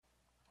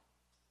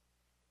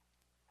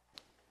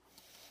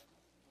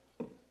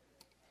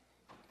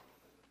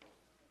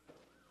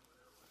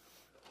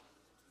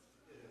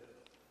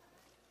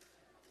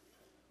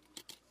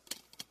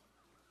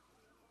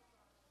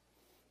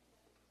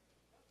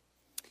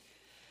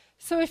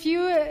So if you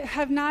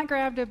have not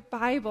grabbed a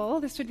Bible,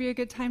 this would be a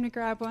good time to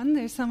grab one.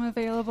 There's some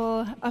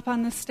available up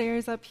on the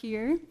stairs up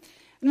here.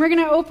 And we're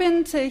going to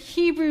open to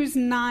Hebrews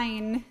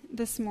 9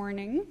 this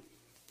morning.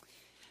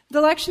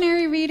 The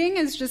lectionary reading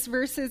is just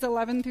verses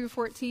 11 through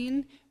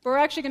 14, but we're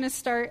actually going to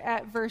start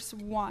at verse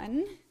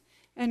 1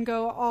 and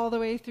go all the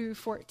way through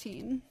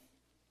 14.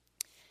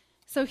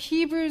 So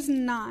Hebrews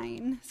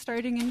 9,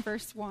 starting in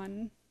verse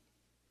 1.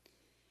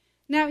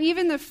 Now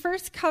even the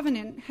first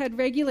covenant had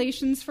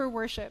regulations for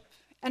worship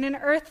and an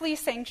earthly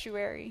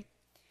sanctuary.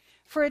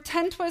 For a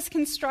tent was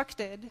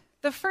constructed,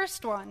 the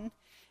first one,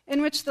 in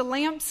which the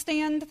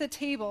lampstand, the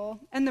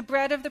table, and the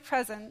bread of the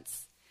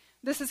presence,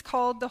 this is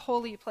called the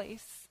holy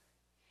place.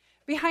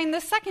 Behind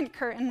the second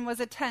curtain was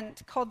a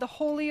tent called the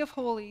Holy of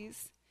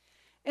Holies.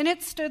 In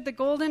it stood the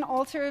golden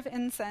altar of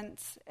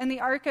incense and the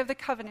Ark of the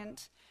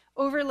Covenant,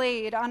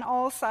 overlaid on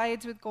all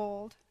sides with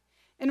gold,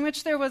 in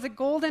which there was a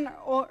golden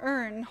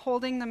urn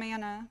holding the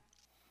manna,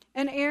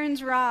 and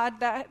Aaron's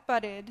rod that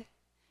budded,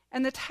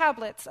 and the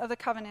tablets of the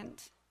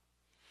covenant.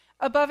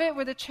 Above it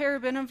were the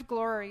cherubim of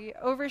glory,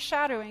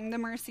 overshadowing the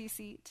mercy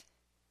seat.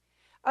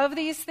 Of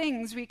these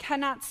things we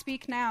cannot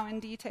speak now in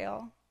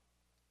detail.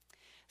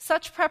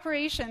 Such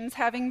preparations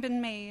having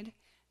been made,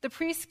 the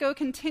priests go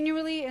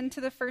continually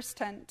into the first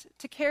tent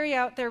to carry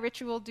out their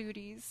ritual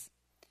duties.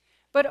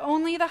 But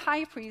only the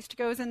high priest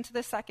goes into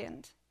the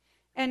second,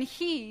 and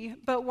he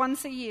but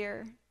once a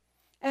year,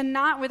 and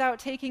not without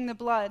taking the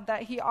blood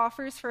that he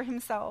offers for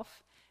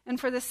himself and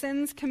for the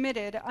sins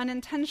committed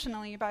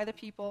unintentionally by the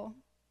people.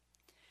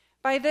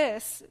 By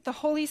this, the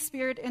Holy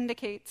Spirit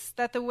indicates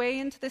that the way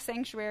into the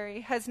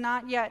sanctuary has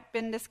not yet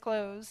been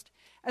disclosed,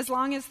 as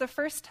long as the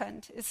first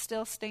tent is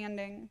still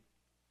standing.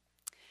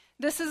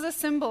 This is a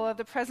symbol of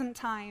the present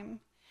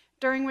time,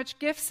 during which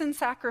gifts and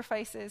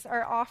sacrifices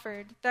are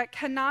offered that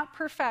cannot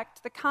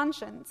perfect the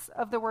conscience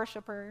of the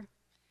worshiper,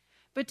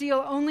 but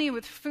deal only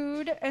with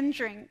food and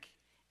drink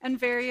and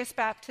various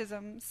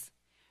baptisms,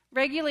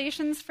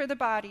 regulations for the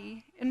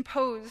body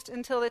imposed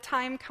until the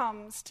time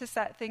comes to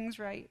set things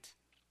right.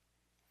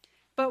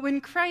 But when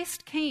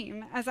Christ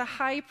came as a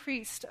high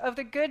priest of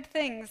the good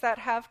things that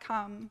have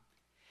come,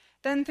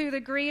 then through the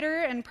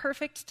greater and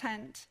perfect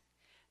tent,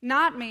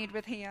 not made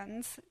with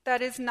hands,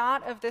 that is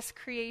not of this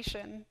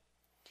creation,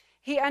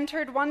 he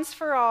entered once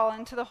for all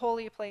into the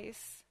holy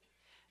place,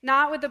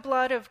 not with the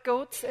blood of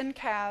goats and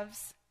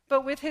calves,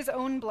 but with his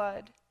own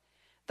blood,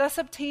 thus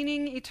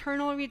obtaining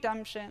eternal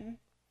redemption.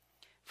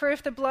 For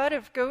if the blood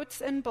of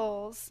goats and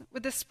bulls,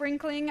 with the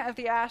sprinkling of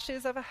the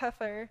ashes of a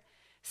heifer,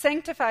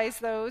 sanctifies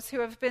those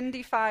who have been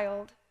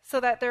defiled, so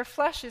that their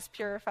flesh is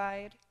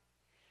purified,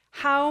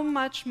 how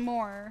much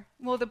more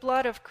will the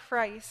blood of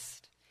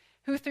Christ,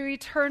 who through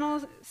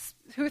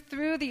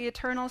the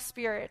eternal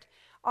Spirit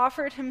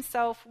offered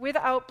himself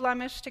without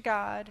blemish to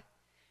God,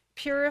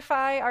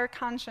 purify our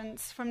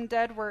conscience from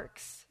dead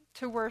works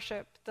to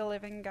worship the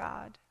living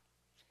God.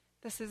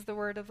 This is the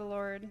word of the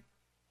Lord.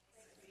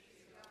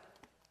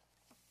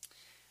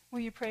 Will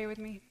you pray with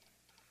me?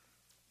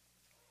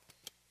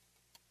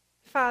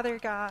 Father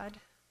God,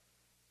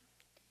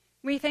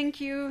 we thank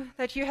you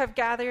that you have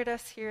gathered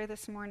us here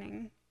this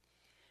morning,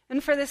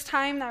 and for this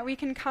time that we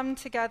can come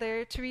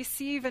together to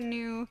receive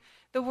anew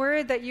the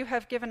word that you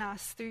have given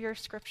us through your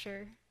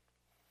scripture.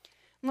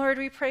 Lord,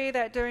 we pray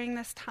that during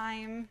this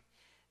time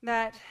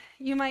that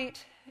you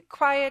might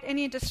quiet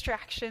any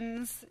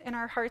distractions in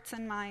our hearts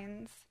and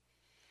minds,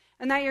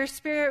 and that your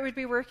Spirit would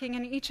be working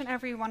in each and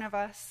every one of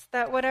us,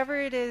 that whatever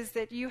it is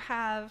that you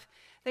have,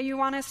 that you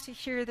want us to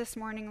hear this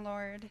morning,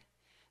 Lord,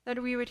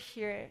 that we would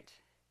hear it.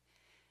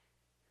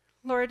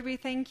 Lord, we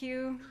thank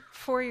you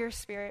for your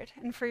Spirit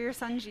and for your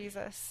Son,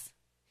 Jesus.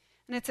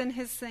 And it's in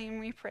his name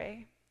we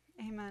pray.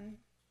 Amen.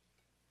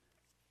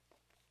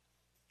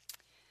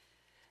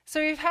 So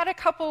we've had a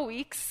couple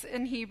weeks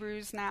in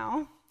Hebrews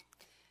now.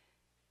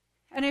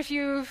 And if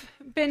you've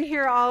been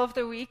here all of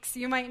the weeks,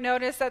 you might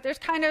notice that there's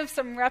kind of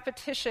some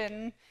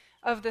repetition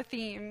of the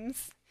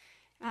themes.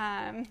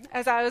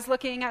 As I was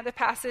looking at the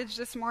passage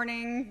this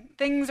morning,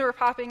 things were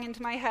popping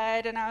into my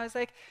head, and I was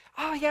like,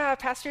 oh yeah,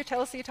 Pastor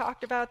Chelsea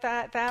talked about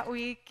that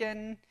week,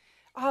 and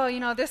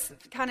this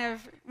kind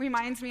of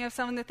reminds me of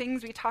some of the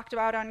things we talked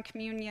about on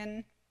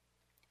communion.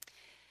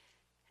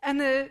 And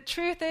the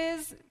truth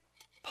is,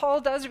 Paul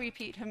does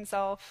repeat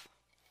himself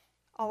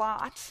a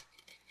lot.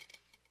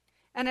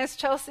 And as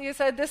Chelsea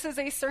said, this is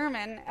a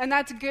sermon, and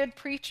that's good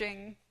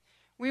preaching.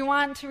 We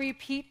want to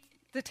repeat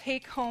the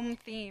take-home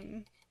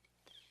theme.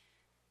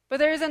 But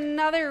there's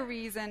another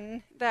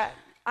reason that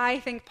I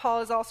think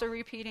Paul is also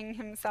repeating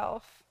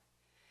himself.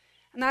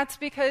 And that's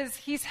because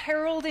he's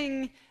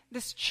heralding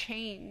this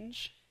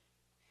change.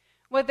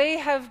 What they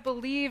have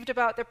believed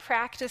about the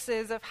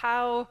practices of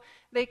how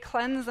they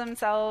cleanse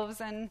themselves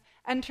and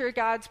enter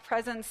God's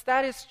presence,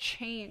 that is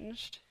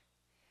changed.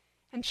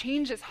 And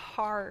change is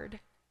hard.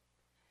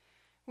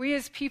 We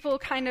as people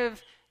kind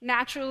of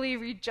naturally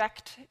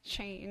reject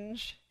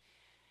change.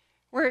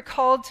 We're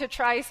called to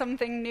try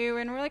something new,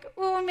 and we're like,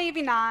 oh,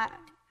 maybe not.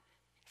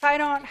 If I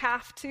don't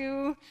have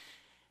to,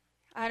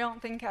 I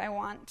don't think I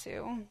want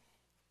to.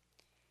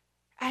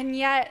 And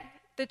yet,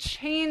 the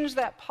change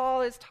that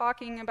Paul is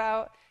talking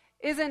about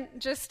isn't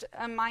just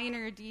a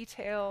minor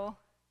detail.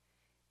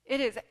 It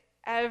is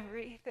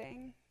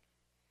everything.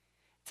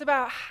 It's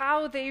about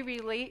how they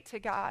relate to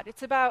God.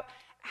 It's about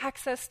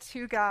access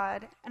to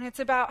God. And it's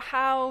about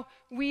how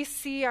we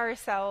see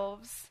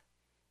ourselves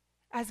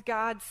as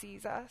God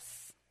sees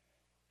us.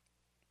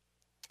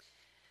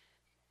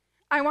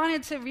 I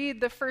wanted to read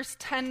the first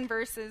 10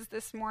 verses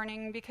this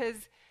morning because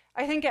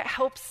I think it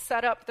helps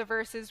set up the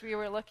verses we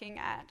were looking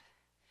at.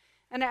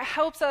 And it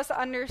helps us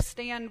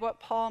understand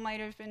what Paul might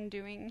have been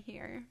doing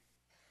here.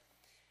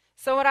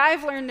 So what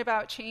I've learned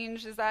about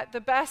change is that the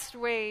best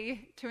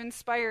way to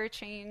inspire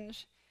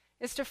change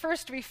is to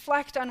first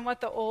reflect on what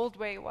the old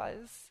way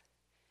was.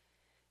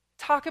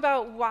 Talk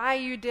about why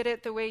you did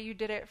it the way you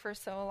did it for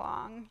so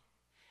long.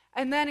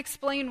 And then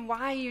explain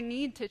why you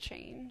need to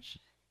change.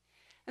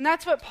 And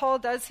that's what Paul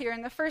does here.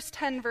 In the first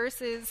 10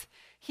 verses,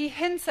 he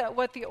hints at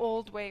what the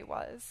old way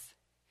was.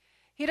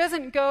 He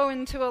doesn't go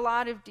into a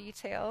lot of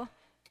detail,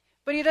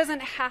 but he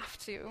doesn't have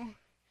to,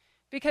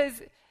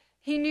 because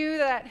he knew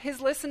that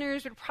his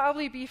listeners would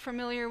probably be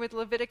familiar with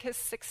Leviticus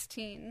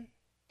 16.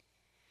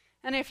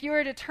 And if you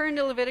were to turn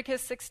to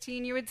Leviticus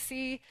 16, you would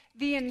see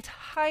the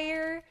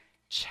entire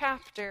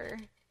chapter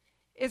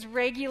is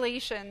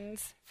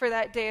regulations for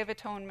that Day of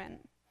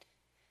Atonement,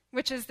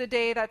 which is the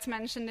day that's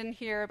mentioned in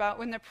here about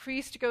when the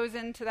priest goes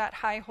into that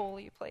high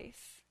holy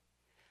place.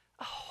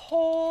 A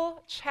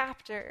whole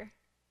chapter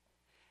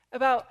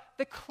about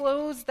the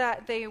clothes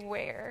that they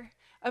wear,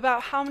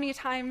 about how many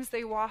times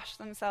they wash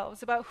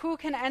themselves, about who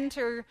can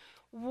enter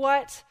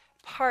what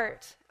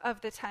part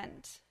of the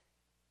tent.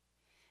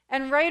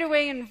 And right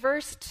away in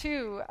verse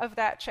 2 of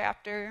that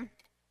chapter,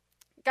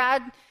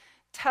 God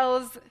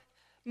tells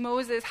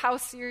Moses how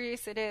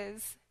serious it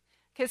is,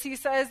 because he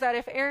says that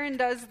if Aaron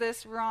does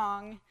this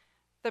wrong,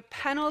 the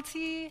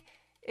penalty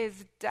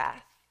is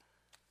death.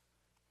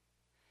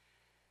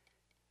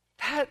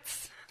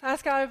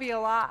 That's got to be a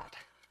lot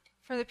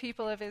for the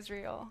people of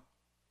Israel.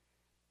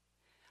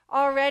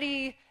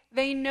 Already,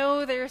 they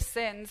know their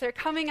sins. They're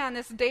coming on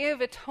this Day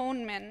of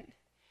Atonement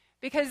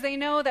because they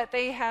know that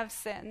they have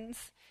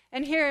sins.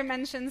 And here it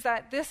mentions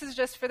that this is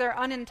just for their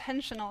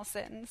unintentional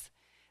sins.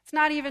 It's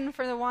not even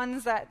for the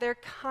ones that they're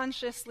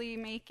consciously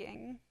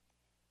making.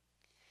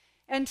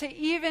 And to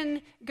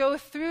even go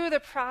through the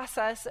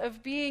process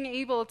of being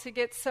able to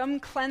get some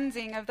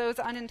cleansing of those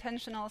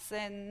unintentional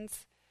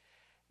sins,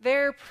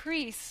 their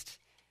priest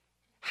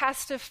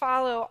has to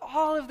follow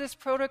all of this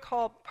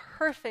protocol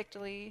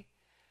perfectly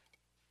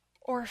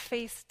or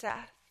face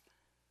death.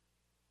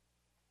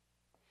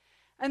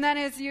 And then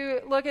as you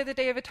look at the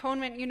Day of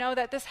Atonement, you know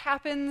that this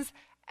happens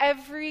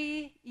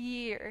every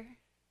year.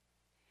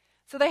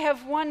 So they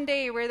have one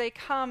day where they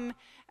come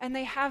and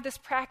they have this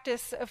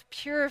practice of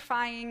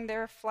purifying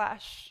their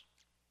flesh.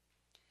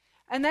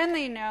 And then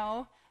they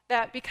know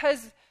that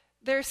because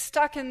they're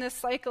stuck in this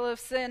cycle of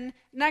sin,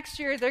 next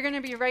year they're going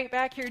to be right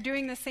back here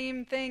doing the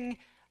same thing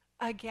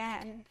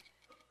again.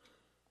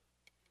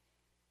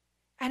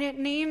 And it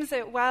names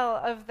it well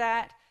of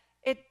that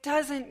it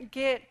doesn't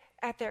get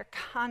at their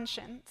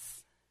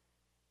conscience.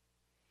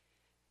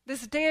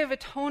 This Day of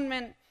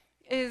Atonement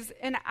is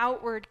an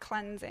outward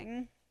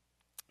cleansing.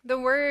 The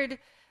word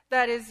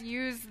that is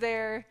used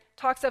there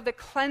talks of the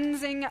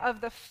cleansing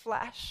of the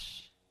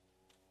flesh.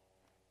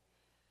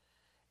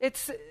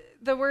 It's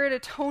the word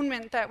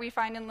atonement that we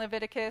find in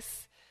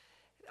Leviticus.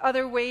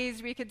 Other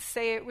ways we could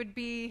say it would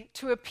be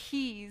to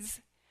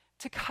appease,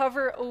 to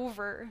cover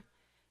over,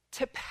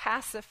 to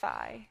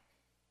pacify.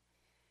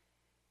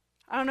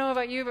 I don't know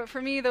about you, but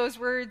for me, those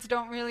words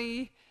don't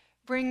really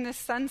bring this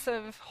sense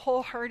of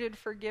wholehearted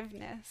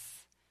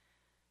forgiveness.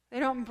 They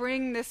don't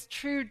bring this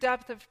true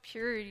depth of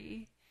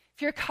purity.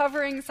 If you're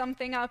covering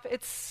something up,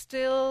 it's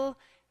still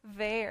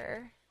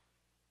there.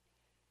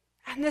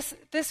 And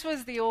this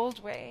was the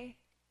old way.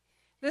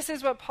 This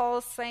is what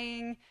Paul's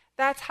saying.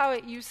 That's how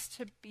it used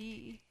to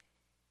be.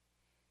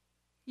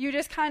 You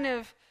just kind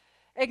of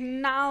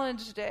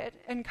acknowledged it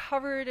and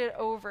covered it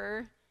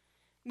over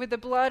with the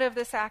blood of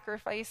the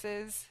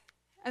sacrifices,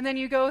 and then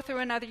you go through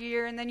another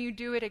year and then you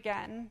do it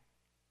again.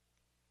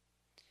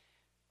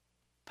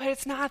 But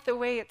it's not the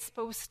way it's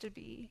supposed to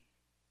be.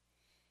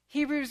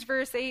 Hebrews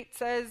verse 8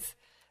 says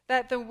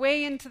that the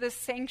way into the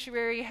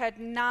sanctuary had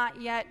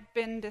not yet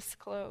been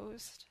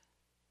disclosed.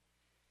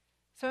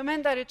 So it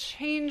meant that a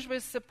change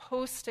was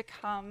supposed to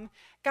come.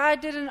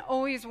 God didn't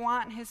always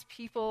want his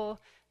people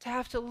to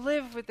have to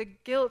live with the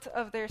guilt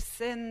of their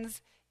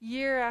sins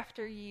year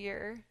after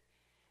year,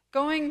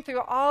 going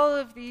through all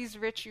of these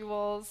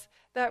rituals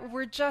that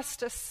were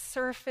just a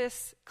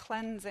surface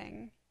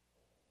cleansing.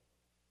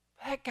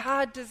 But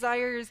God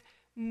desires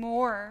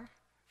more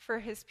for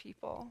his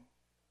people.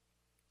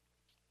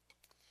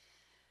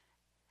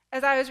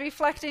 As I was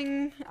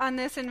reflecting on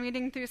this and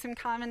reading through some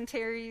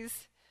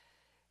commentaries,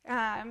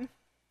 I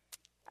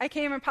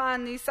came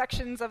upon these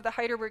sections of the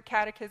Heidelberg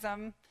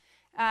Catechism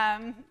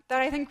that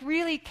I think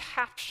really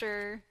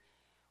capture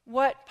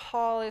what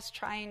Paul is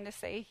trying to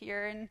say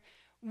here. And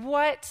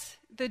what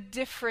the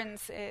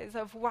difference is,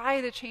 of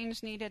why the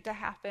change needed to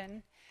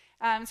happen.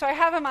 So I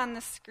have them on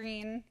the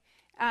screen,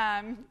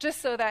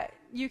 just so that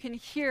you can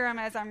hear them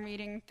as I'm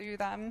reading through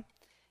them.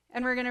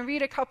 And we're going to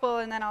read a couple,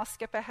 and then I'll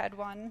skip ahead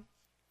one.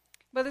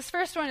 But this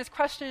first one is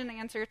question and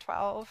answer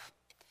 12.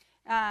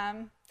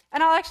 And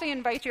I'll actually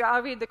invite you.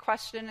 I'll read the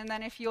question, and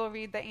then if you'll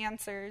read the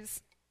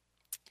answers.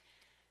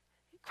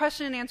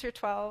 Question and answer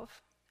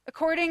 12.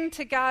 According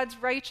to God's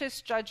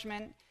righteous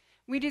judgment,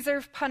 we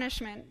deserve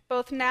punishment,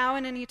 both now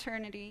and in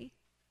eternity.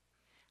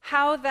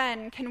 How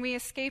then can we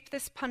escape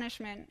this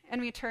punishment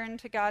and return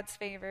to God's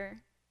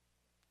favor?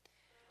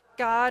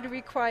 God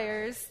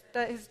requires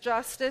that his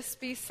justice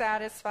be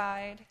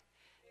satisfied.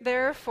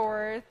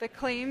 Therefore, the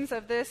claims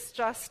of this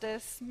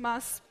justice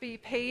must be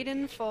paid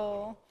in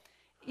full,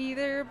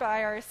 either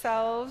by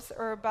ourselves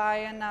or by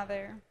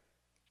another.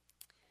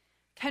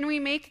 Can we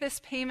make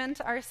this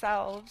payment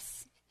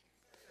ourselves?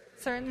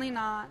 Certainly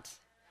not.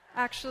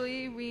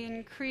 Actually, we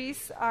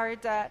increase our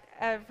debt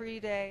every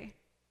day.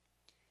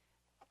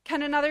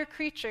 Can another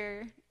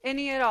creature,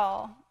 any at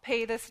all,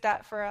 pay this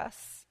debt for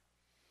us?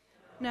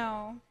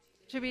 No.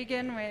 To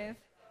begin with,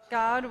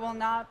 God will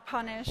not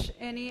punish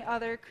any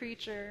other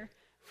creature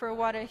for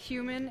what a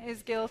human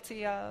is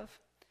guilty of.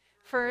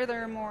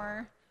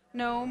 Furthermore,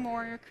 no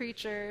more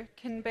creature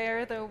can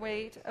bear the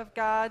weight of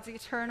God's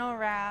eternal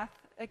wrath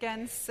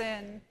against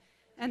sin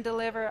and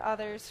deliver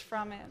others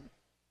from it.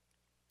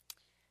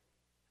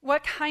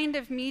 What kind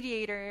of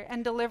mediator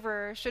and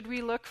deliverer should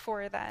we look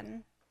for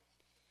then?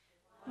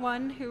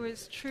 One who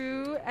is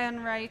true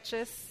and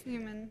righteous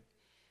human,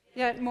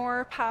 yet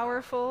more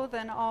powerful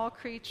than all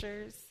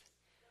creatures.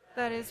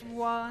 That is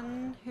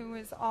one who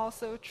is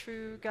also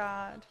true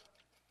God.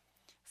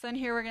 So in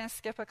here we're going to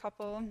skip a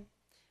couple.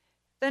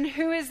 Then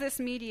who is this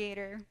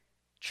mediator?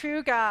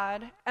 True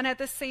God, and at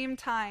the same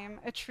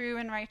time a true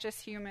and righteous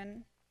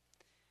human.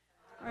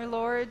 Our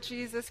Lord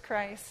Jesus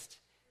Christ,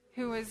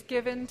 who was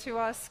given to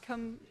us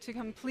to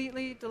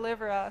completely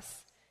deliver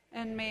us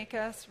and make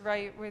us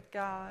right with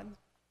God.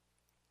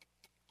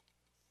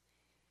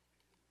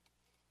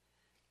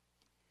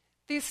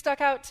 These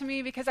stuck out to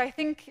me because I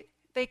think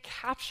they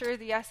capture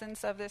the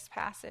essence of this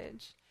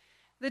passage.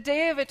 The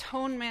Day of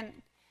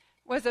Atonement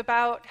was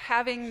about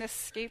having this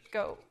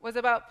scapegoat, was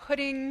about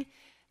putting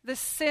the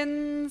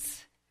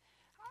sins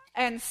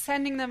and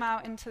sending them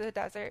out into the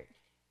desert.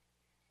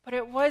 But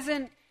it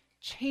wasn't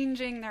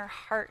changing their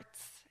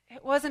hearts.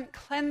 It wasn't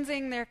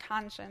cleansing their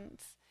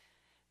conscience.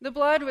 The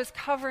blood was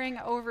covering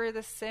over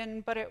the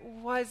sin, but it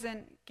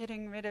wasn't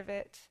getting rid of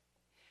it.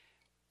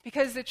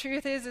 Because the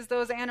truth is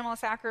those animal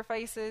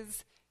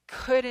sacrifices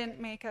couldn't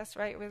make us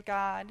right with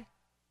God.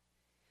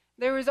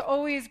 There was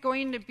always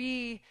going to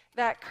be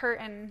that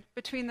curtain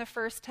between the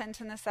first tent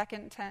and the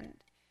second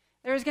tent.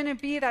 There was going to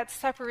be that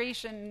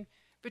separation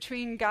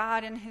between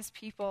God and his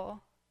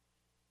people.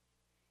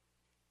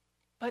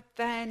 But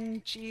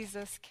then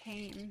Jesus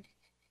came.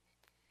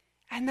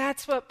 And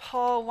that's what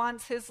Paul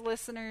wants his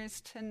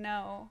listeners to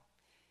know,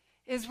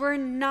 is we're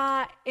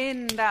not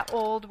in that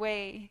old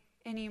way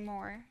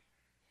anymore.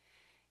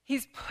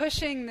 He's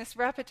pushing this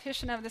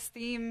repetition of this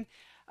theme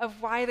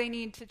of why they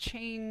need to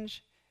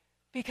change,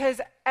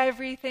 because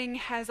everything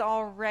has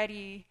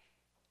already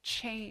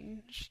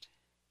changed.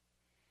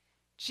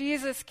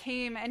 Jesus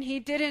came and he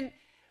didn't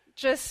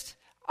just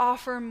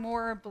offer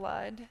more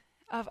blood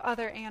of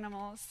other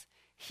animals.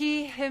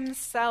 He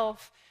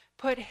himself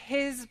put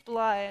his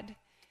blood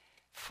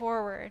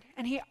forward,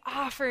 and he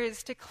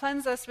offers to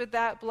cleanse us with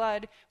that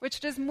blood,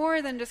 which does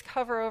more than just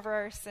cover over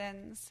our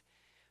sins,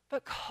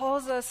 but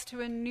calls us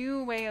to a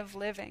new way of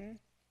living.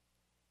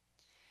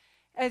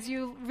 As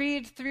you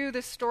read through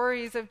the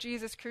stories of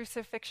Jesus'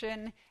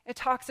 crucifixion, it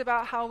talks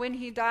about how when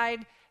he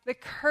died, the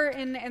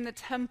curtain in the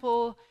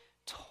temple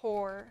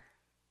tore.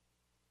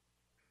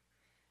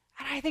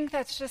 And I think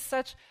that's just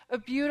such a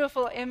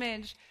beautiful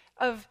image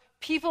of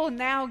people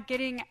now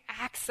getting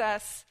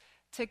access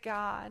to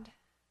God.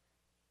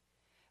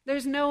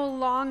 There's no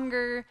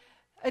longer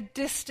a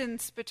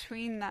distance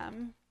between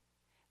them.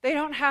 They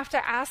don't have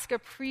to ask a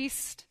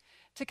priest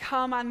to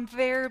come on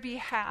their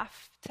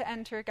behalf to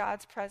enter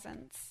God's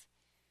presence.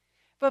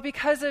 But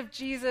because of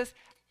Jesus,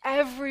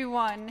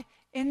 everyone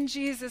in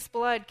Jesus'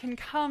 blood can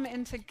come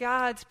into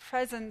God's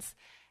presence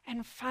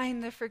and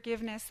find the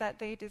forgiveness that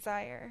they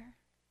desire.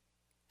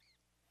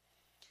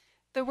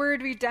 The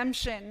word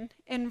redemption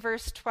in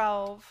verse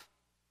 12.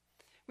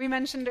 We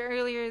mentioned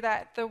earlier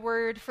that the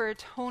word for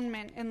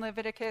atonement in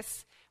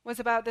Leviticus was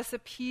about this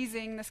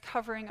appeasing, this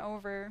covering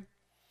over.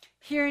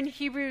 Here in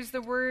Hebrews,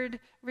 the word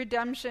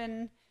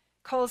redemption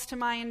calls to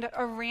mind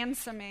a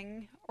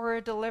ransoming or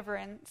a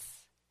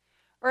deliverance.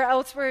 Or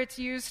elsewhere it's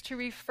used to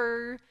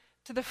refer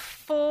to the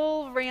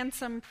full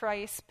ransom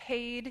price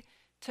paid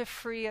to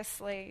free a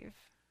slave.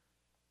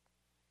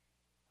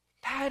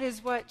 That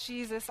is what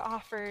Jesus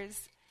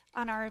offers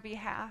on our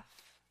behalf.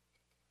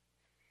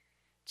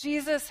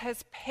 Jesus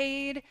has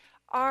paid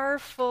our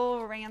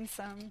full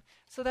ransom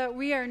so that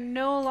we are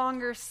no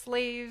longer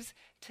slaves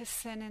to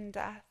sin and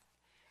death,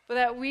 but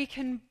that we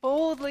can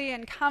boldly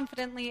and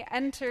confidently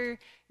enter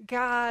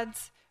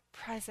God's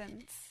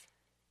presence.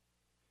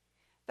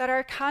 That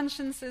our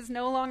consciences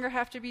no longer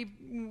have to be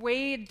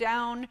weighed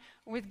down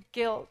with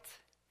guilt.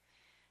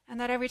 And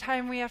that every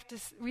time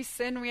we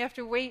sin, we have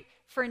to wait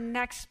for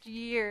next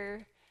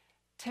year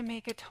to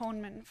make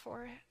atonement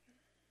for it.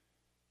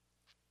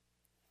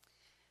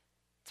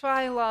 That's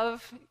why I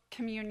love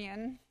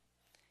communion.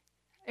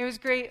 It was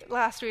great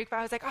last week, but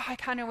I was like, I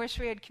kind of wish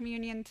we had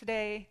communion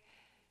today.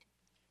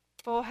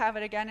 But we'll have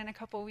it again in a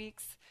couple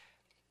weeks.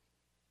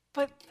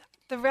 But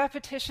the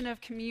repetition of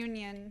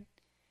communion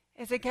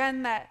is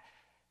again that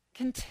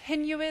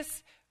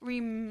continuous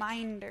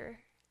reminder.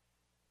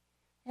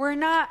 We're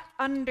not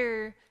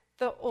under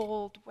the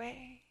old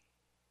way.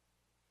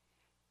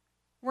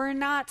 We're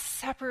not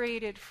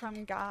separated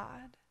from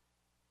God.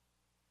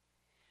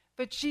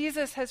 But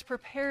Jesus has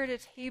prepared a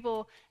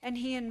table, and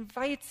he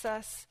invites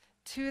us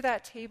to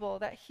that table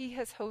that he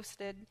has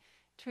hosted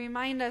to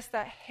remind us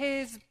that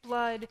his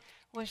blood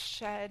was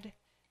shed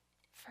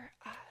for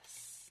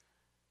us.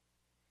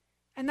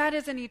 And that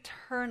is an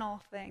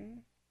eternal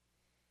thing.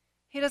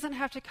 He doesn't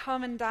have to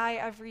come and die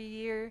every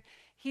year.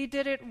 He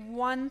did it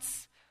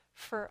once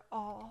for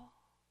all.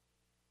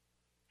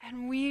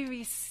 And we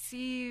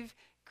receive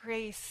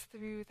grace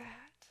through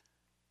that.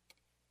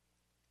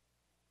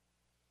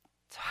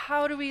 So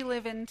how do we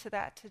live into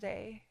that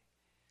today?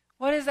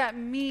 What does that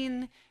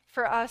mean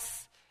for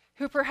us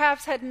who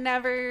perhaps had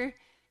never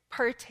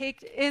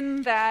partaked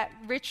in that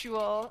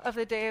ritual of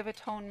the Day of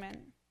Atonement?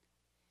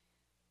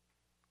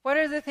 What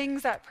are the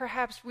things that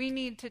perhaps we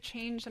need to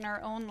change in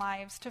our own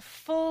lives to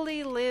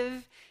fully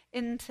live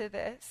into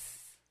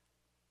this?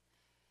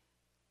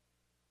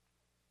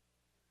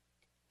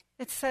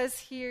 It says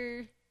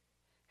here,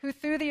 who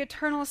through the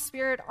eternal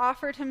Spirit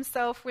offered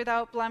himself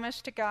without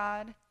blemish to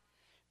God,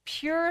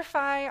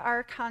 purify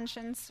our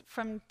conscience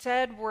from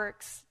dead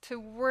works to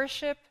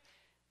worship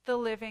the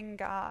living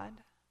God.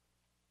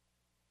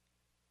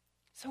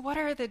 So what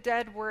are the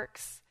dead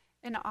works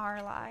in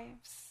our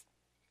lives?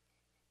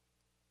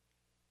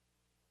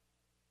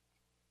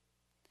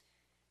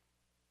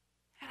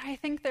 And I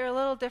think they're a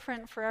little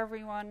different for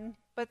everyone,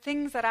 but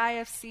things that I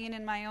have seen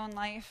in my own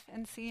life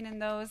and seen in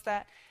those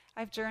that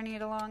I've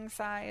journeyed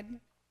alongside.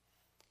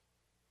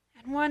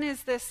 And one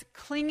is this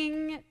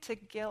clinging to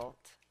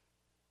guilt.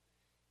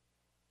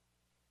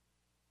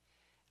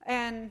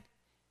 And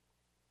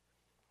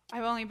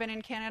I've only been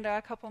in Canada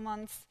a couple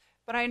months,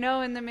 but I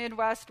know in the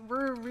Midwest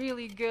we're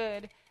really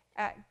good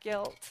at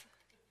guilt.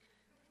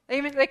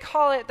 They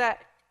call it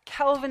that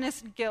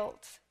Calvinist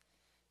guilt,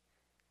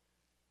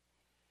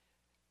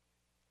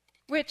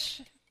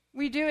 which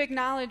we do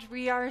acknowledge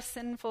we are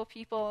sinful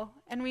people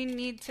and we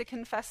need to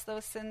confess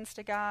those sins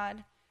to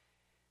God,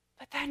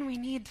 but then we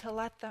need to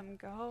let them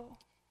go.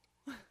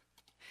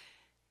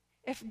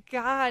 If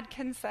God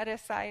can set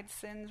aside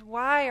sins,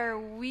 why are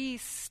we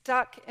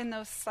stuck in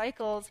those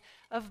cycles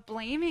of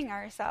blaming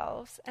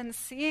ourselves and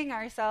seeing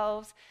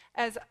ourselves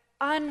as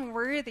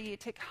unworthy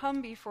to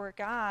come before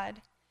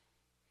God?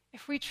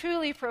 If we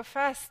truly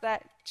profess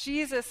that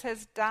Jesus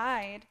has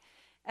died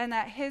and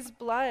that his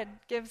blood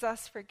gives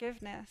us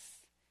forgiveness,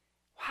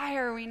 why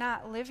are we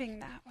not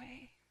living that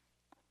way?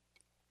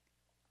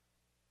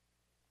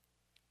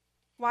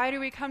 Why do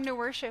we come to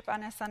worship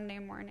on a Sunday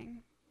morning?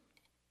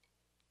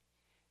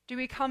 Do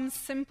we come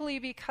simply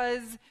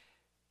because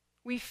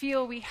we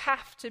feel we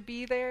have to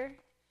be there,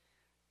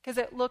 because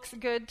it looks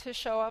good to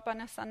show up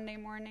on a Sunday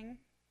morning?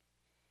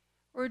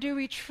 Or do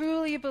we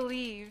truly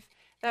believe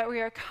that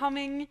we are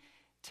coming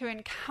to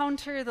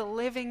encounter the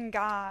living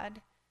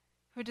God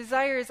who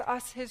desires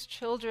us, his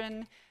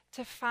children,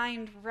 to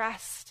find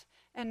rest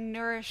and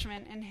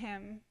nourishment in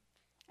him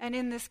and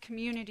in this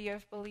community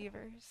of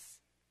believers?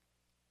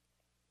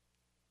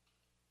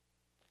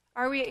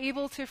 Are we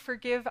able to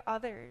forgive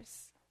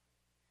others?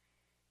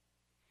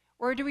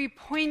 Or do we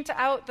point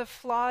out the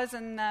flaws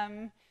in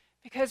them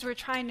because we're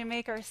trying to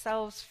make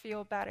ourselves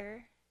feel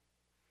better?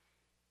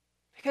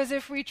 Because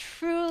if we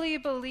truly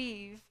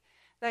believe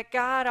that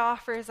God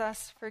offers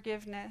us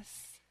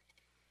forgiveness,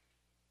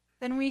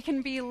 then we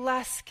can be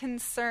less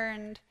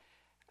concerned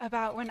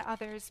about when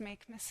others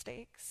make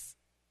mistakes.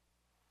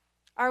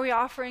 Are we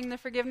offering the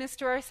forgiveness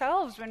to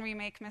ourselves when we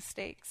make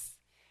mistakes?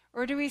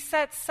 Or do we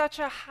set such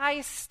a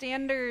high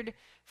standard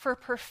for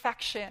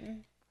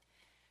perfection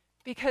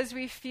because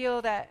we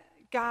feel that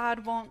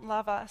God won't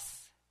love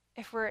us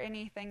if we're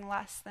anything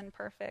less than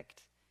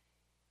perfect?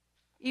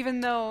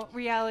 Even though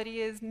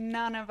reality is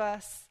none of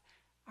us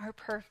are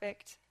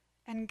perfect,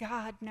 and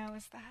God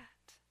knows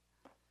that.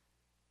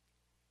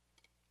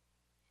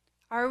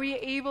 Are we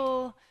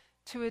able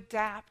to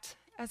adapt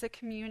as a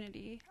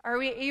community? Are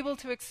we able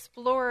to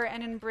explore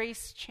and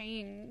embrace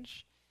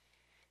change?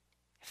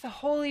 If the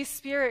Holy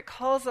Spirit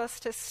calls us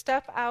to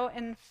step out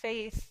in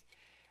faith,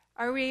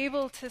 are we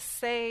able to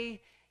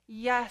say,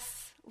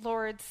 "Yes,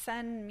 Lord,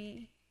 send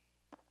me"?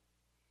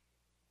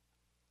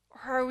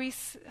 Or are we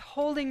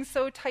holding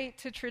so tight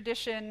to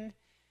tradition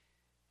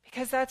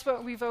because that's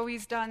what we've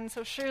always done,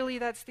 so surely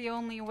that's the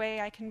only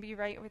way I can be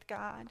right with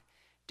God?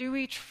 Do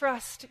we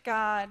trust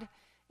God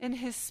in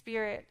his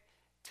Spirit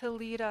to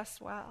lead us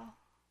well?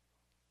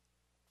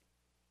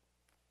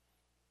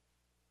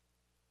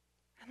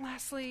 And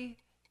lastly,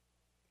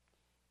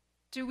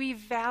 do we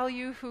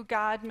value who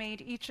God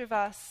made each of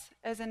us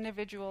as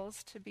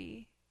individuals to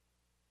be?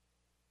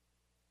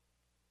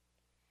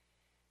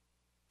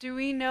 Do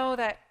we know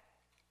that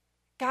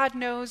God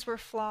knows we're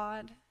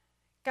flawed?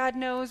 God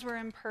knows we're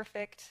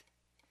imperfect.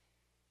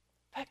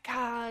 But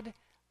God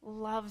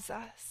loves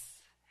us.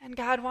 And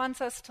God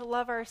wants us to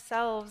love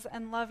ourselves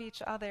and love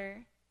each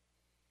other.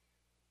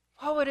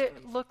 What would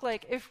it look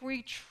like if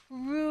we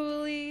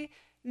truly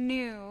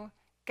knew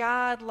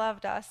God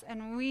loved us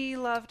and we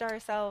loved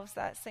ourselves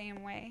that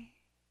same way?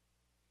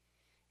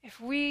 If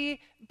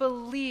we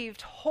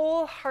believed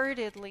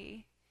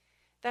wholeheartedly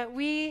that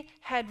we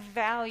had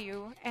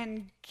value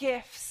and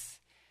gifts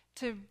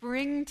to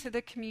bring to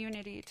the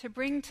community, to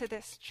bring to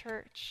this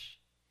church,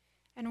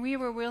 and we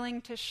were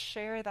willing to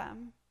share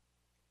them.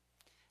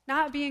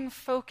 Not being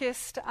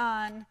focused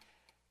on,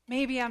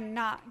 maybe I'm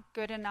not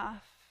good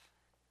enough,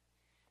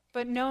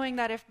 but knowing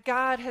that if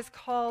God has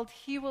called,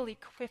 he will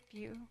equip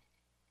you.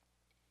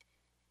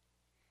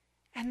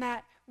 And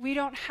that we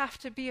don't have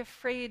to be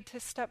afraid to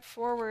step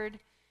forward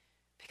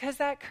because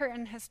that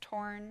curtain has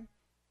torn.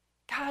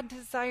 God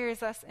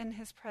desires us in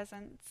his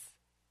presence.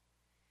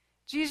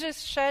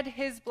 Jesus shed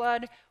his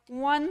blood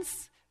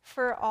once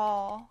for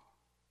all.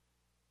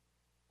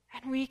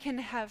 And we can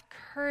have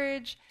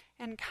courage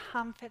and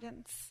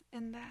confidence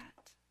in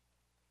that.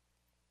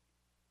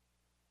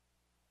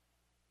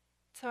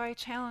 So I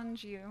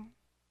challenge you.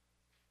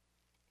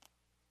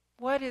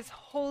 What is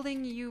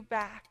holding you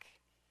back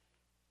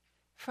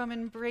from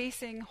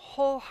embracing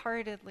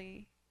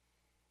wholeheartedly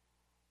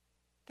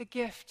the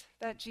gift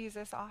that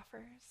Jesus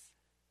offers?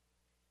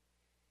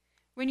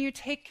 When you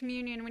take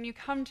communion, when you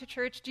come to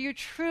church, do you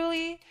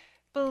truly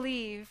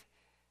believe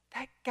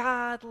that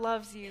God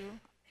loves you,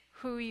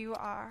 who you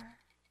are?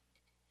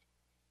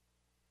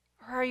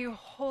 Or are you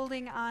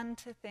holding on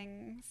to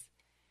things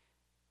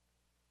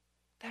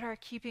that are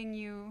keeping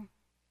you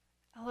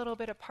a little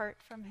bit apart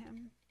from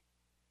him?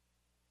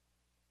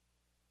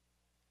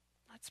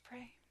 Let's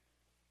pray.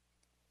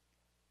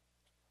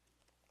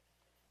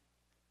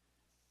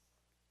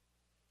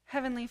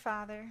 Heavenly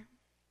Father,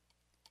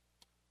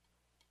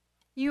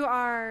 you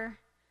are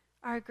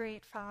our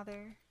great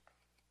Father.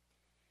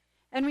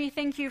 And we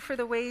thank you for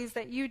the ways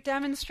that you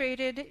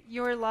demonstrated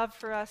your love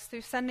for us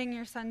through sending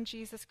your Son,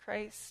 Jesus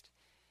Christ,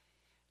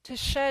 to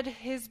shed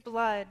his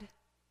blood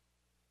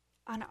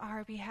on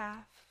our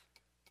behalf.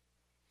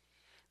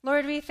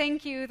 Lord, we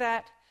thank you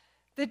that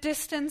the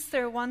distance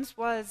there once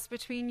was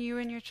between you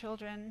and your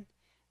children,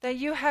 that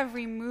you have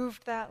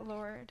removed that,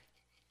 Lord.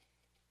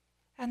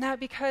 And that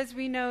because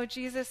we know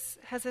Jesus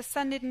has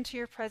ascended into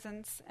your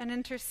presence and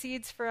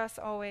intercedes for us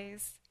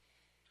always,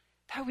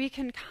 that we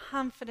can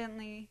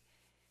confidently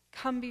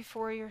come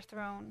before your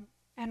throne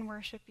and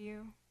worship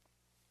you.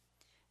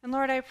 And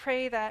Lord, I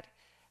pray that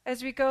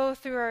as we go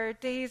through our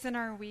days and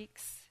our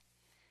weeks,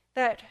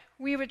 that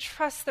we would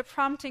trust the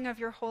prompting of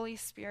your Holy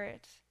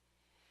Spirit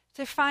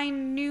to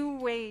find new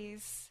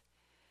ways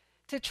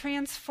to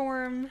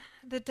transform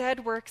the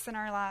dead works in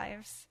our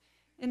lives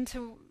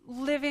into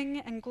living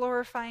and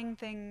glorifying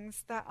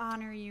things that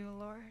honor you,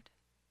 Lord.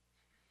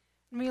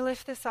 And we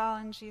lift this all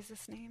in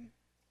Jesus' name.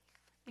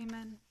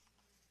 Amen.